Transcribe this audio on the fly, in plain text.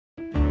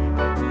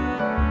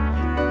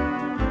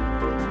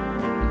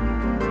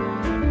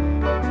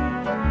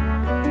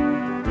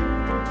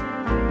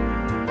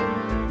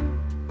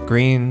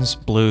Greens,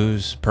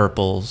 blues,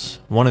 purples,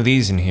 one of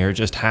these in here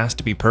just has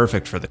to be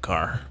perfect for the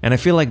car. And I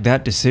feel like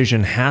that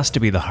decision has to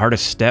be the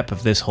hardest step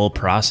of this whole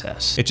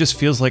process. It just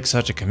feels like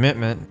such a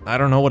commitment. I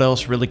don't know what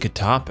else really could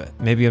top it.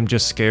 Maybe I'm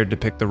just scared to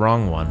pick the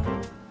wrong one.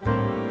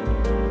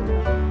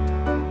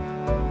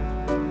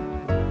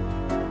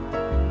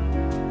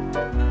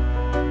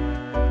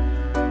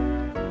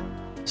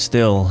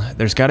 Still,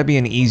 there's gotta be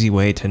an easy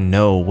way to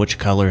know which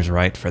color's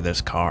right for this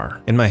car.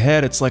 In my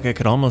head, it's like I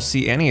could almost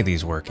see any of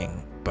these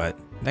working, but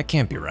that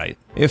can't be right.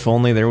 If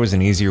only there was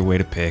an easier way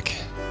to pick.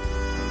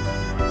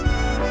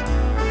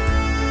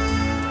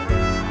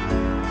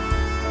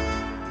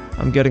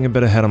 I'm getting a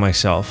bit ahead of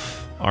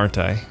myself, aren't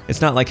I?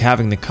 It's not like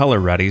having the color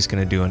ready is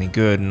gonna do any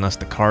good unless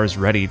the car's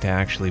ready to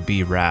actually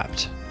be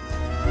wrapped.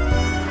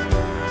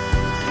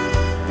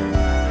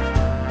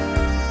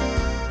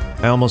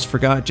 I almost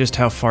forgot just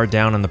how far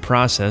down in the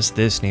process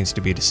this needs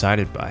to be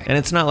decided by. And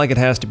it's not like it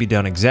has to be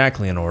done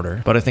exactly in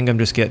order, but I think I'm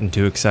just getting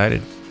too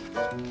excited.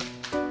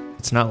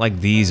 It's not like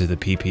these are the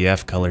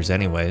PPF colors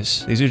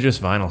anyways, these are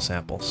just vinyl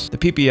samples. The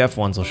PPF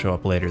ones will show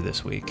up later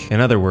this week.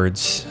 In other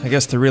words, I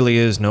guess there really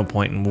is no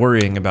point in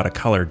worrying about a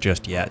color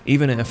just yet,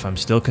 even if I'm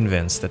still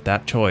convinced that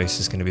that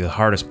choice is going to be the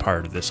hardest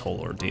part of this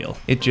whole ordeal.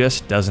 It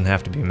just doesn't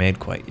have to be made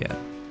quite yet.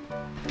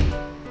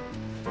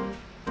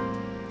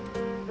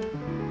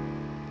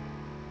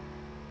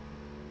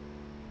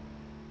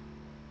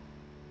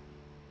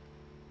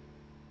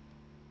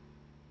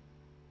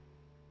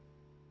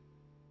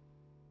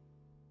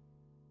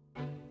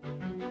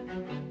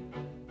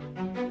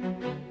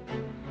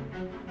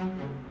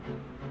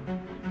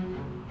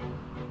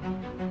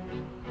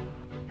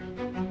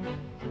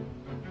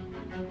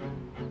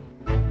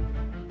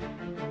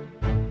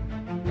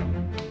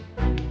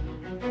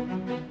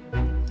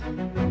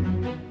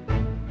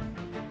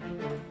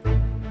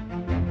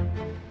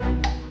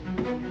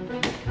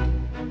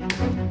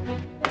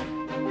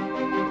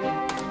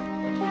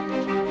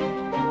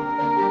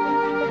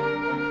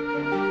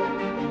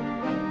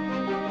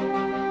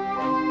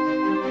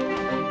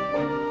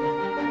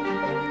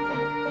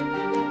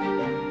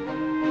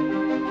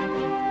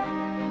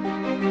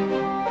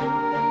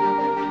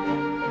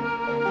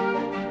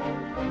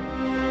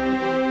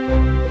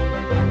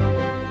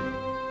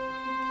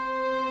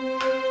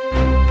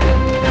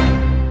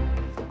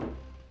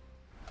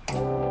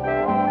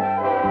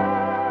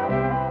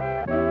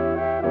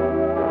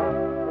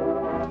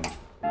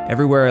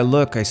 Everywhere I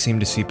look, I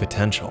seem to see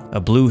potential. A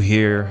blue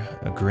here,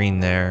 a green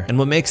there. And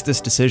what makes this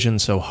decision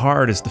so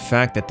hard is the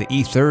fact that the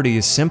E30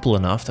 is simple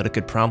enough that it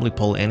could probably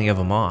pull any of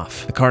them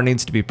off. The car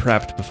needs to be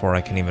prepped before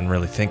I can even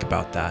really think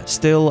about that.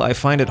 Still, I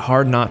find it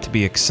hard not to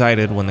be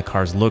excited when the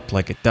car's looked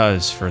like it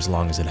does for as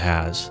long as it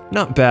has.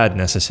 Not bad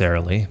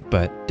necessarily,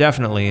 but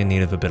definitely in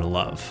need of a bit of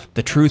love.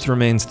 The truth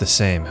remains the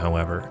same,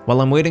 however.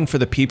 While I'm waiting for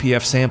the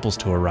PPF samples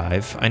to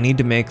arrive, I need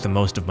to make the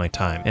most of my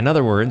time. In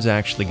other words,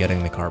 actually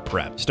getting the car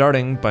prepped.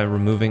 Starting by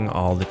removing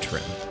all the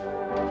trim.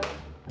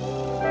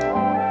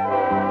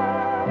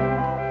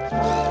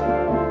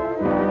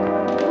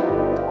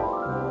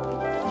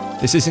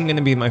 This isn't going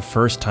to be my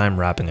first time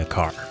wrapping a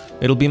car.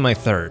 It'll be my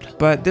third,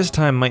 but this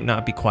time might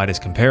not be quite as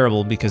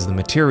comparable because the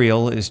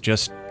material is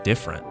just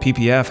different.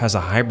 PPF has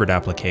a hybrid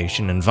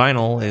application and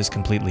vinyl is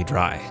completely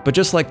dry. But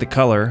just like the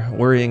color,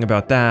 worrying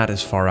about that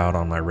is far out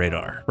on my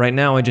radar. Right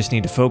now I just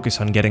need to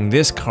focus on getting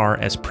this car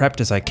as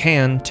prepped as I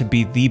can to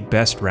be the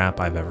best wrap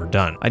I've ever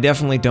done. I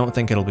definitely don't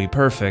think it'll be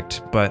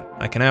perfect, but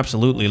I can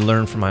absolutely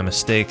learn from my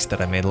mistakes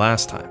that I made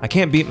last time. I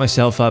can't beat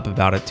myself up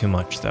about it too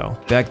much though.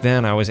 Back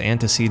then I was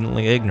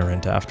antecedently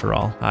ignorant after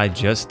all. I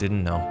just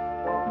didn't know.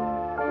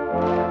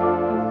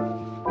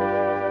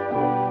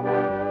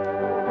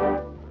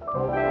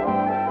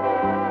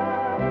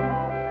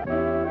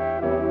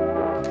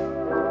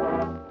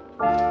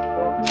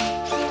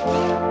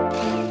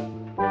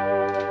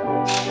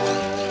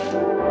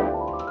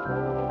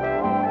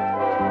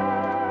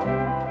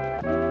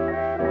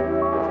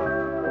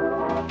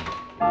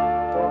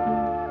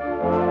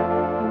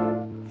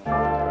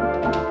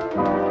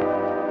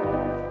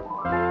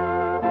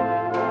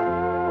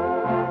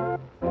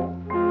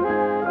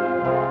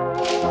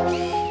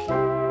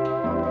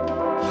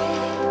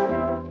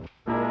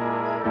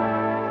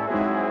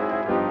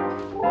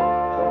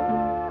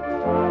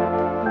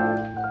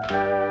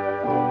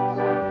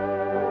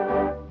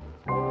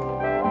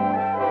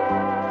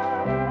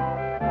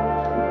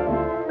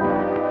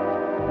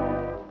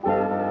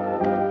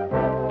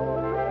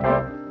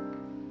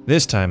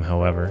 This time,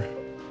 however,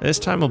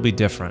 will be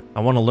different. I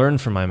want to learn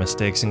from my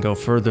mistakes and go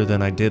further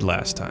than I did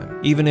last time,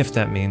 even if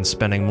that means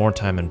spending more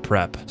time in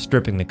prep,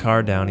 stripping the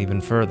car down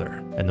even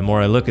further. And the more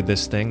I look at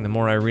this thing, the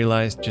more I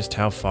realize just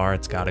how far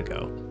it's gotta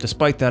go.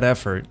 Despite that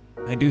effort,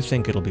 I do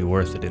think it'll be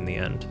worth it in the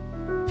end.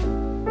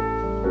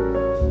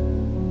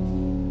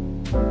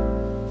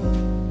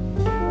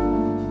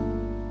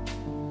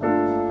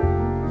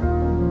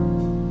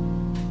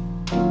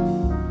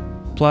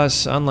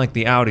 Plus, unlike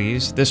the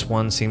Audis, this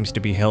one seems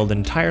to be held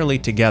entirely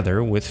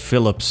together with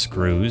Phillips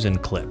screws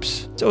and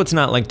clips. So it's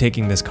not like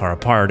taking this car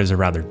apart is a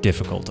rather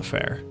difficult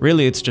affair.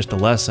 Really, it's just a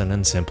lesson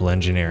in simple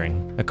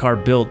engineering. A car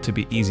built to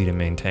be easy to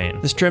maintain.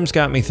 This trim's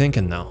got me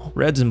thinking though.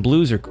 Reds and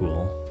blues are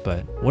cool,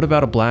 but what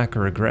about a black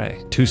or a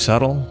gray? Too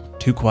subtle?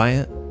 Too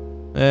quiet?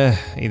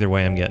 Either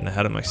way, I'm getting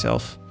ahead of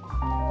myself.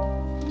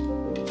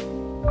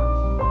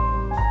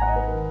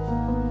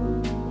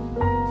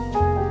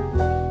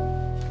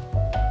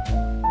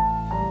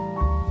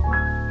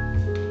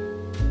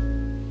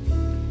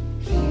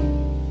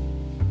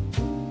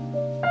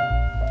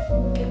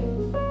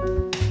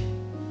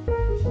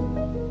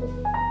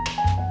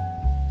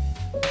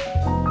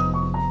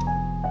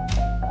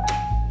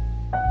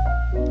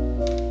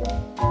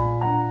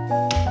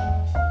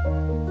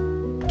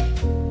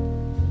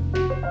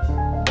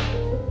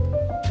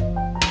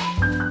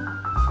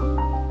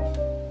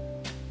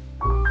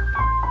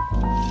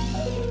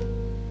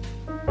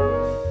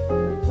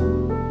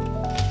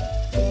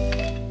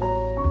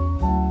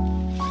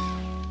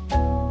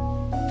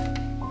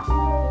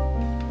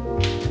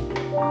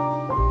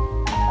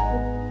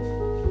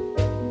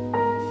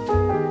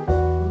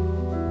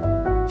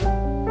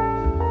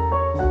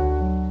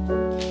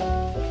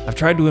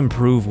 I've tried to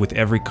improve with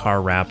every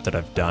car wrap that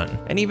I've done,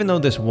 and even though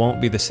this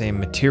won't be the same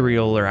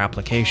material or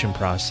application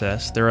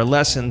process, there are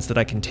lessons that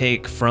I can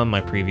take from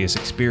my previous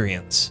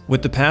experience.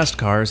 With the past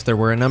cars, there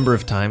were a number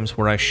of times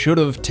where I should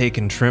have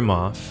taken trim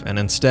off, and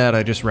instead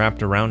I just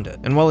wrapped around it.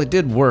 And while it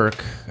did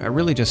work, I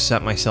really just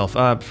set myself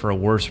up for a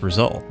worse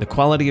result. The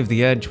quality of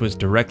the edge was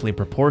directly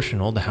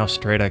proportional to how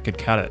straight I could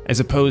cut it, as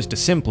opposed to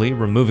simply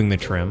removing the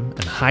trim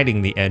and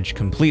hiding the edge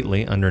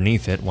completely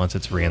underneath it once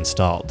it's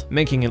reinstalled,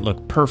 making it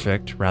look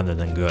perfect rather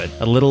than good.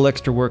 A little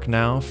extra work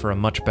now for a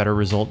much better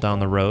result down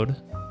the road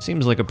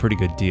seems like a pretty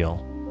good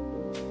deal.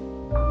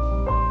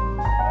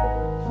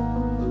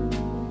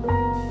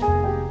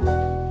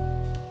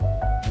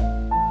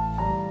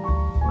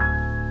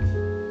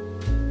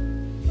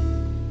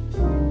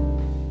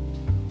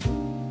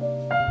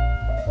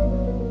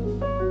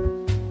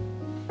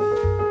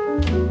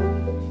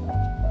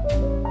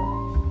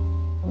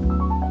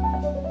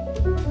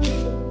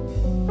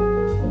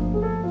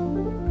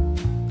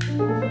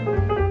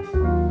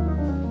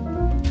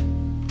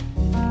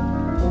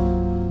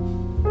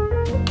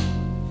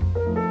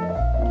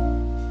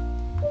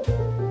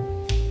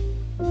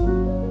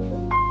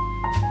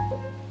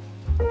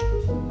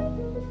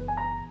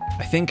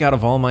 I think out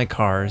of all my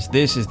cars,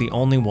 this is the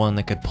only one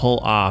that could pull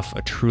off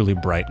a truly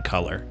bright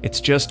color. It's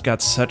just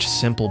got such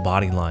simple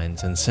body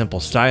lines and simple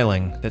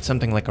styling that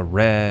something like a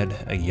red,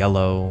 a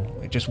yellow,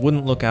 it just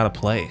wouldn't look out of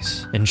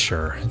place. And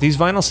sure, these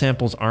vinyl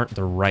samples aren't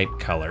the right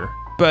color,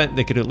 but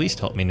they could at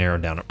least help me narrow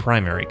down a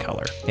primary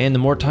color. And the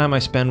more time I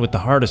spend with the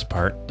hardest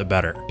part, the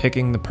better.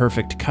 Picking the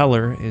perfect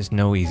color is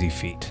no easy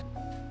feat.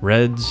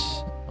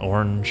 Reds,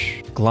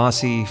 orange,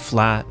 glossy,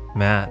 flat,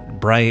 matte,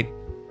 bright,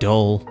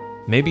 dull,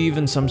 maybe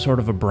even some sort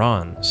of a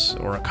bronze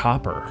or a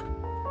copper.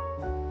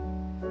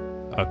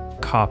 A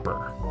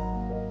copper.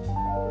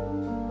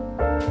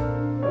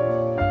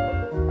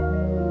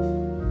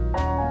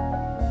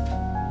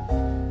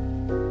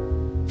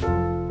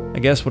 I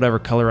guess whatever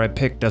color I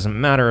pick doesn't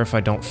matter if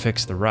I don't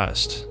fix the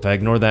rust. If I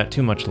ignore that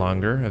too much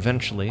longer,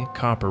 eventually,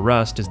 copper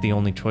rust is the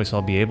only choice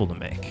I'll be able to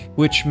make.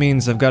 Which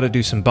means I've got to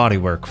do some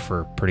bodywork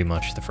for pretty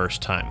much the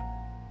first time.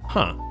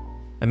 Huh.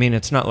 I mean,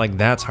 it's not like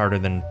that's harder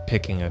than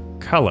picking a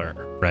color,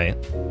 right?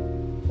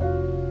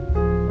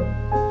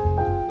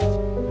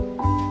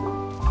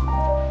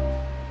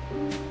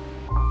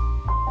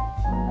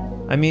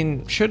 I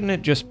mean, shouldn't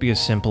it just be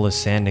as simple as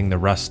sanding the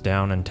rust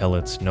down until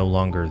it's no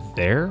longer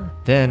there?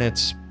 Then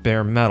it's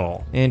bare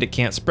metal, and it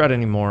can't spread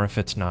anymore if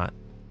it's not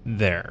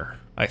there,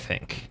 I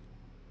think.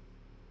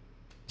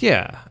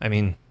 Yeah, I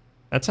mean,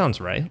 that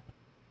sounds right.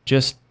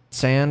 Just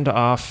sand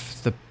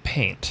off the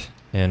paint,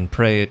 and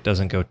pray it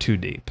doesn't go too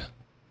deep.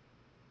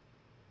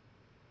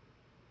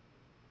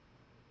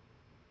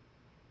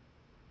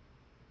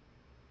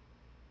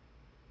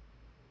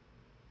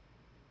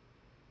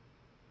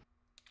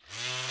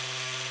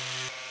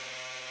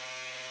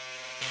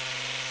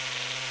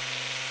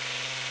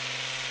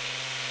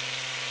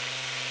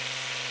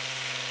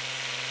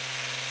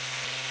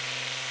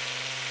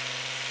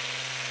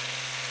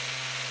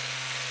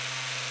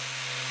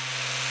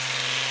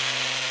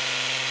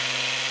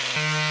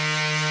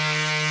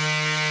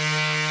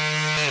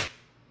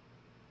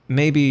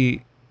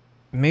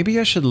 Maybe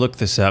I should look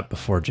this up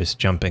before just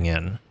jumping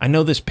in. I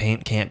know this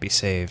paint can't be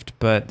saved,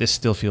 but this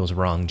still feels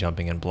wrong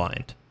jumping in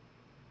blind.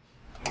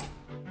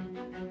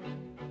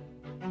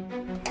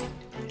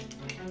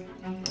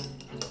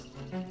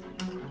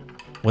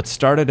 What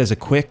started as a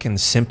quick and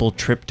simple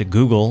trip to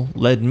Google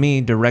led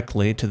me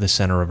directly to the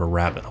center of a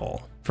rabbit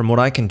hole. From what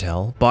I can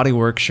tell,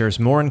 bodywork shares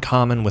more in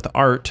common with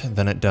art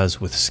than it does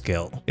with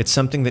skill. It's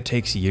something that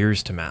takes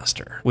years to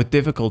master, with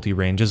difficulty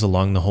ranges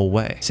along the whole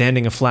way.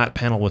 Sanding a flat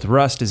panel with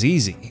rust is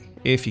easy.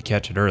 if you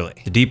catch it early.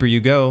 The deeper you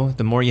go,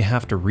 the more you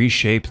have to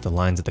reshape the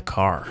lines of the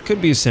car. It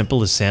could be as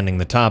simple as sanding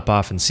the top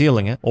off and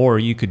sealing it, or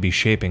you could be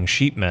shaping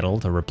sheet metal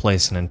to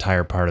replace an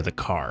entire part of the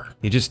car.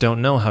 You just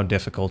don't know how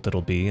difficult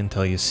it'll be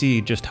until you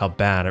see just how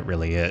bad it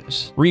really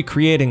is.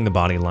 Recreating the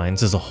body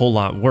lines is a whole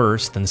lot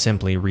worse than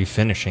simply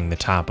refinishing the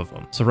top of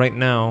them. So right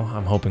now,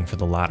 I'm hoping for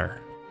the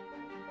latter.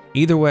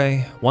 Either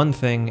way, one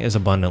thing is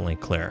abundantly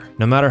clear.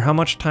 No matter how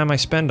much time I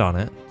spend on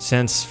it,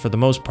 since for the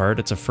most part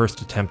it's a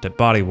first attempt at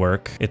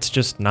bodywork, it's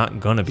just not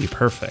gonna be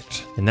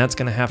perfect. And that's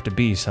gonna have to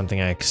be something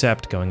I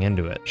accept going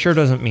into it. Sure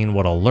doesn't mean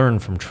what I'll learn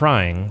from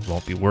trying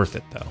won't be worth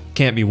it though.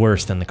 Can't be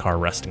worse than the car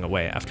rusting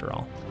away after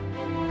all.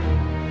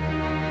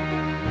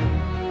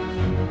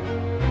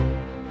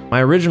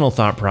 My original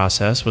thought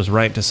process was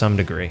right to some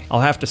degree. I'll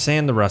have to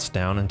sand the rust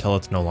down until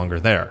it's no longer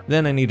there.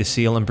 Then I need to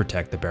seal and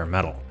protect the bare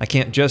metal. I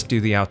can't just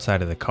do the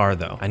outside of the car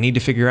though. I need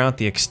to figure out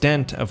the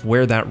extent of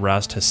where that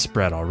rust has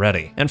spread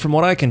already. And from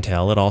what I can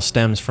tell, it all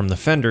stems from the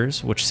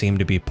fenders, which seem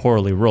to be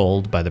poorly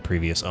rolled by the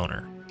previous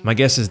owner. My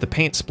guess is the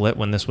paint split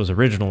when this was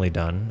originally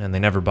done, and they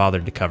never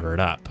bothered to cover it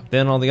up.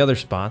 Then all the other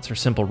spots are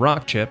simple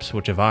rock chips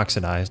which have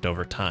oxidized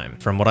over time.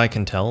 From what I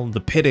can tell,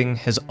 the pitting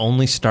has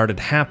only started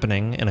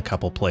happening in a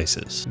couple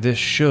places. This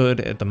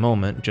should, at the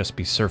moment, just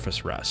be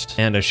surface rust,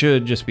 and I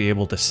should just be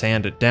able to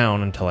sand it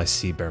down until I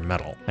see bare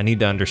metal. I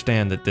need to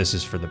understand that this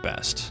is for the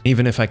best.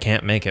 Even if I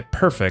can't make it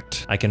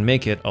perfect, I can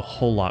make it a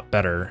whole lot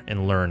better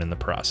and learn in the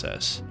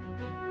process.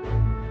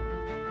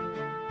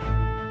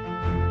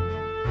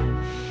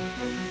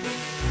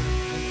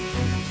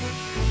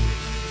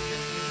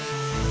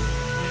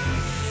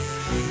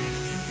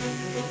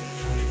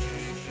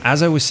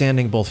 As I was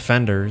sanding both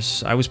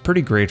fenders, I was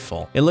pretty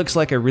grateful. It looks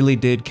like I really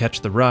did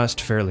catch the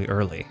rust fairly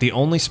early. The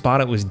only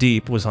spot it was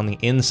deep was on the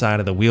inside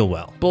of the wheel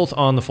well, both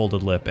on the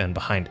folded lip and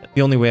behind it.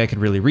 The only way I could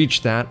really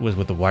reach that was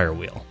with the wire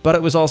wheel. But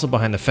it was also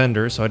behind the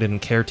fender, so I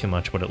didn't care too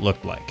much what it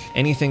looked like.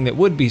 Anything that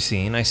would be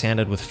seen, I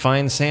sanded with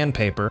fine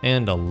sandpaper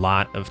and a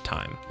lot of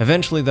time.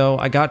 Eventually though,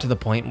 I got to the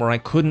point where I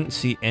couldn't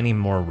see any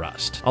more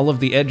rust. All of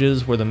the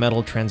edges where the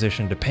metal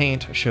transitioned to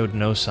paint showed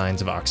no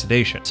signs of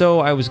oxidation, so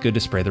I was good to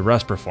spray the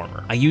rust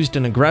reformer. I used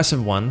an aggressive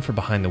one for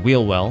behind the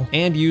wheel well,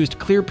 and used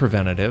clear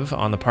preventative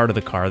on the part of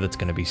the car that's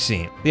going to be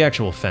seen, the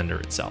actual fender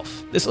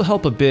itself. This will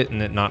help a bit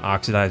in it not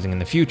oxidizing in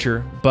the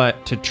future,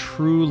 but to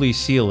truly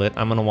seal it,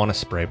 I'm going to want to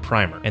spray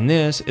primer. And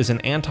this is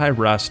an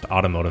anti-rust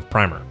automotive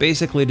primer,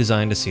 basically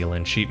designed to seal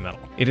in sheet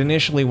metal. It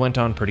initially went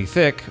on pretty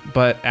thick,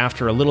 but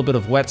after a little bit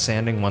of wet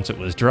sanding once it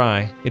was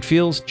dry, it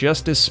feels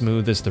just as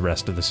smooth as the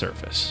rest of the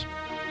surface.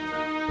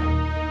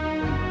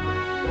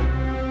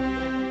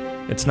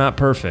 It's not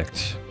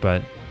perfect,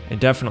 but I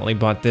definitely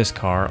bought this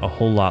car a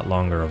whole lot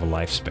longer of a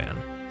lifespan.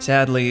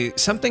 Sadly,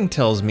 something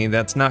tells me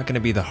that's not going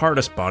to be the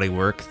hardest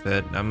bodywork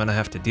that I'm going to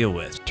have to deal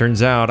with.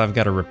 Turns out I've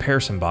got to repair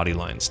some body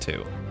lines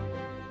too.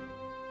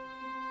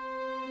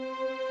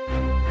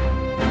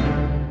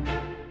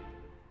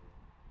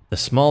 The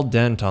small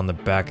dent on the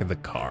back of the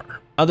car.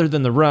 Other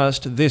than the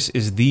rust, this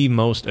is the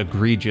most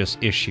egregious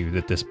issue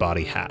that this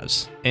body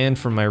has. And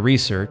from my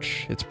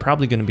research, it's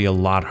probably going to be a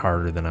lot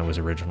harder than I was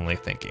originally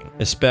thinking,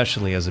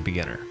 especially as a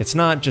beginner. It's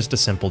not just a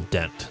simple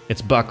dent,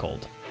 it's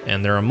buckled,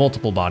 and there are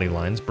multiple body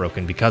lines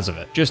broken because of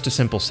it. Just a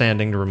simple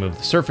sanding to remove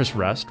the surface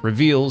rust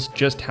reveals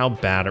just how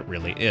bad it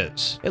really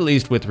is, at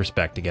least with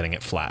respect to getting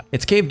it flat.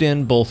 It's caved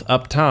in both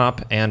up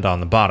top and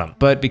on the bottom,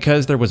 but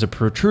because there was a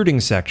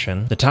protruding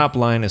section, the top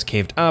line is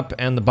caved up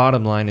and the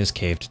bottom line is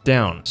caved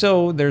down,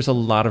 so there's a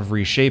lot of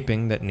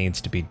reshaping that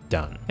needs to be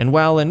done. And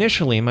while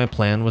initially my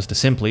plan was to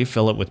simply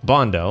fill it with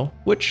Bondo,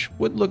 which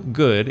would look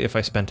good if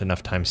I spent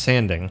enough time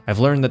sanding, I've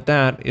learned that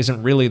that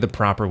isn't really the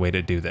proper way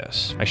to do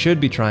this. I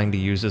should be trying to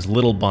use as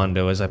little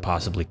Bondo as I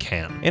possibly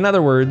can. In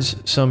other words,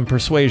 some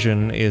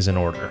persuasion is in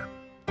order.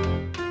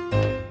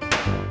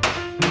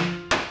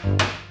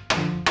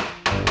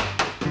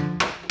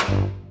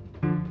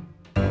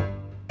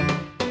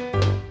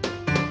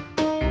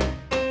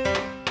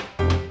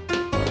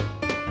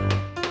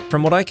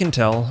 From what I can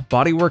tell,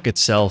 bodywork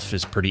itself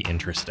is pretty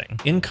interesting.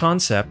 In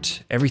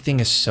concept, everything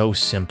is so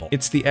simple.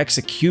 It's the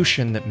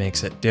execution that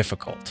makes it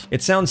difficult.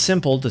 It sounds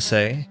simple to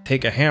say,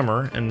 take a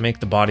hammer and make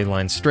the body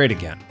line straight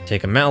again.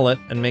 Take a mallet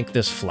and make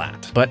this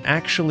flat. But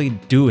actually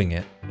doing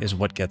it is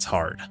what gets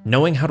hard.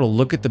 Knowing how to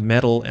look at the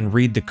metal and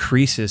read the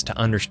creases to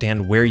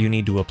understand where you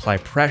need to apply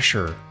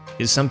pressure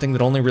is something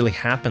that only really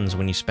happens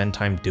when you spend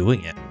time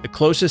doing it. The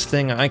closest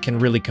thing I can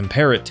really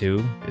compare it to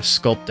is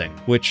sculpting,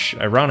 which,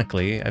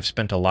 ironically, I've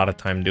spent a lot of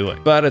time doing,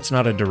 but it's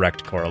not a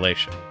direct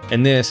correlation.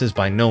 And this is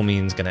by no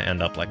means going to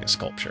end up like a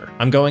sculpture.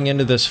 I'm going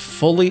into this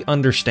fully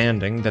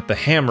understanding that the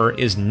hammer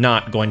is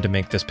not going to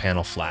make this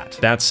panel flat.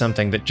 That's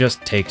something that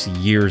just takes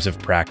years of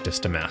practice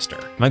to master.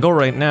 My goal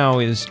right now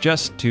is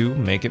just to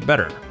make it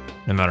better,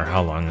 no matter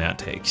how long that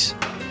takes.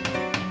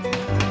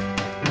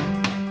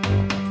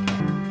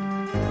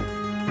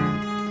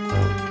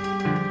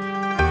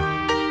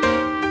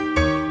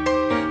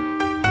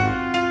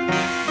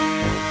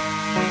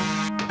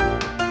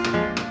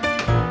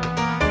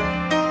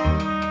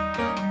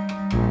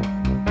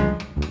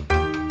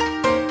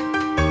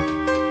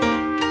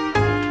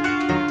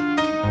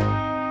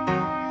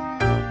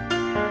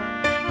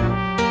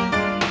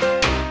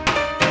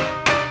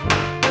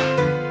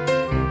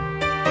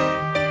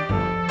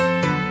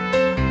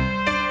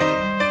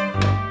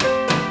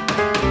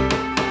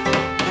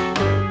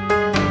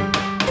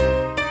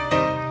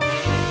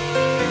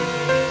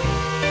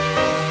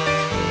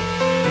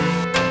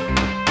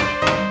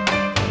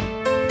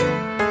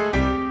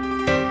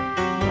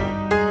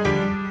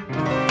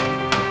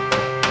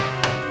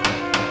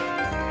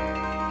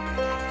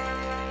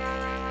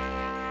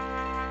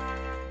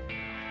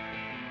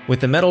 With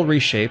the metal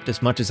reshaped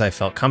as much as I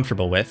felt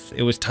comfortable with,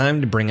 it was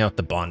time to bring out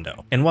the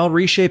Bondo. And while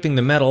reshaping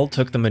the metal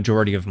took the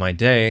majority of my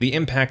day, the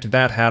impact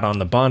that had on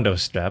the Bondo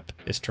step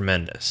is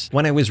tremendous.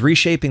 When I was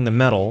reshaping the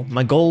metal,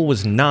 my goal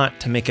was not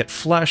to make it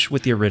flush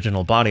with the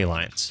original body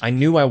lines. I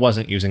knew I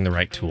wasn't using the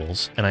right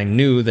tools, and I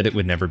knew that it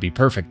would never be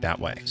perfect that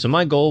way. So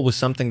my goal was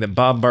something that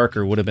Bob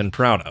Barker would have been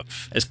proud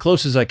of, as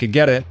close as I could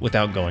get it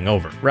without going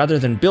over. Rather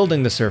than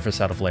building the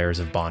surface out of layers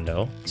of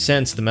Bondo,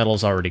 since the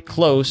metal's already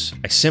close,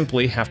 I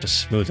simply have to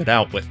smooth it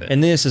out with it.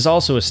 And this is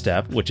also a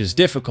step which is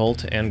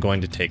difficult and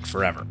going to take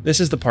forever. This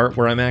is the part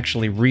where I'm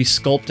actually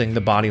re-sculpting the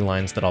body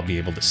lines that I'll be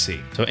able to see.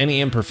 So any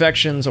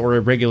imperfections or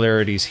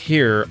irregularities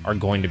here are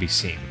going to be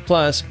seen.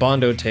 Plus,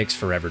 Bondo takes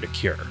forever to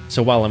cure.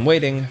 So while I'm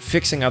waiting,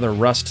 fixing other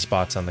rust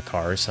spots on the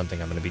car is something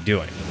I'm going to be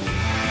doing.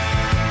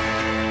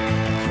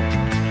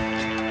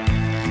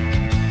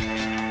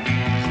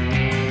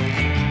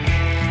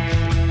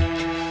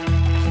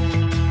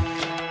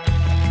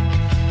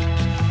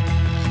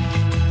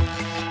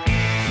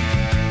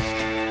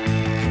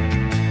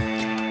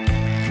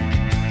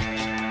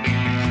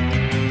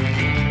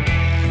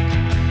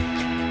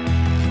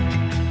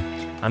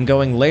 I'm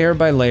going layer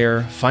by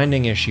layer,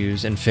 finding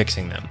issues and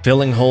fixing them,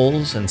 filling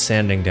holes and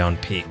sanding down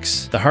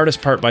peaks. The hardest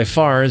part by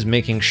far is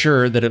making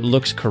sure that it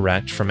looks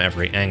correct from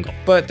every angle.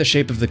 But the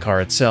shape of the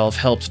car itself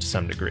helps to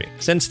some degree.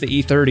 Since the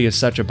E30 is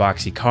such a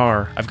boxy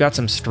car, I've got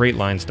some straight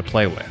lines to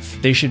play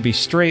with. They should be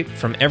straight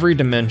from every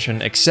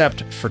dimension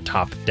except for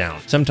top down.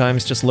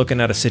 Sometimes just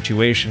looking at a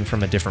situation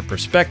from a different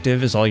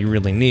perspective is all you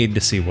really need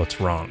to see what's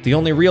wrong. The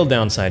only real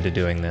downside to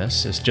doing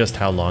this is just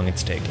how long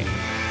it's taking.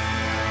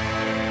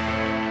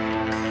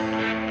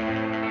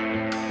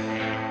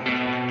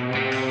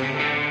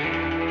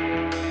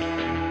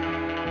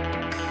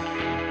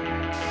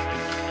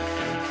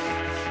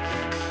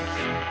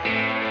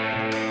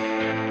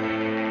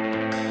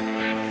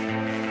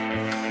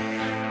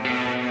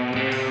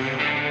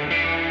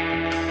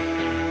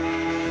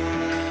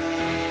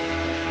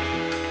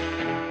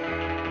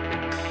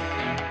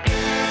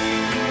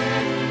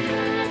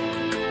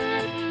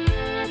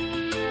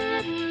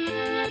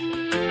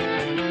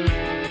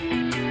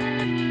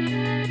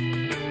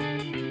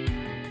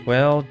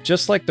 Well,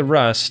 just like the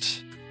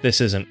rust, this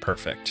isn't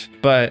perfect,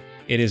 but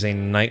it is a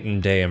night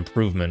and day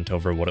improvement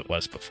over what it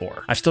was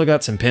before. I've still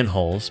got some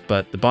pinholes,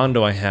 but the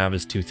Bondo I have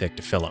is too thick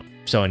to fill them,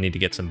 so I need to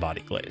get some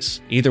body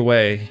glaze. Either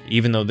way,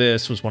 even though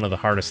this was one of the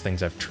hardest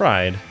things I've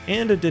tried,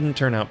 and it didn't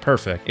turn out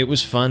perfect, it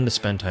was fun to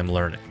spend time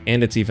learning,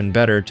 and it's even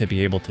better to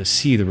be able to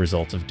see the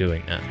results of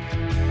doing that.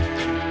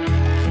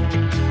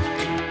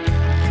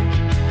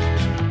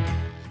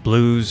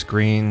 Blues,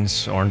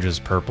 greens, oranges,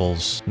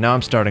 purples. Now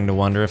I'm starting to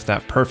wonder if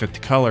that perfect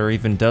color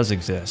even does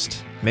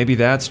exist. Maybe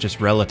that's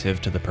just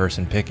relative to the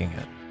person picking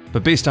it.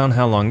 But based on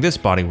how long this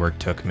bodywork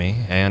took me,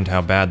 and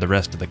how bad the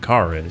rest of the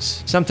car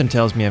is, something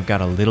tells me I've got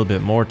a little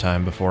bit more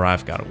time before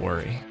I've got to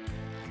worry.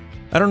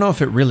 I don't know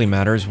if it really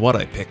matters what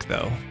I pick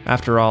though.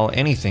 After all,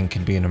 anything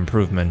can be an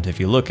improvement if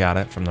you look at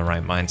it from the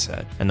right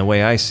mindset. And the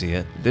way I see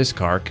it, this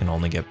car can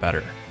only get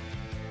better.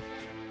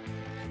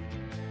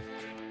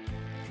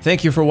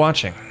 Thank you for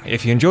watching.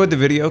 If you enjoyed the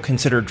video,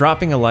 consider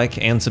dropping a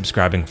like and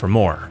subscribing for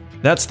more.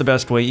 That's the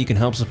best way you can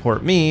help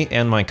support me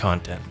and my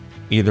content.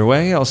 Either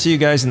way, I'll see you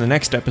guys in the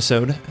next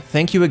episode.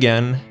 Thank you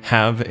again.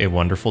 Have a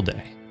wonderful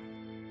day.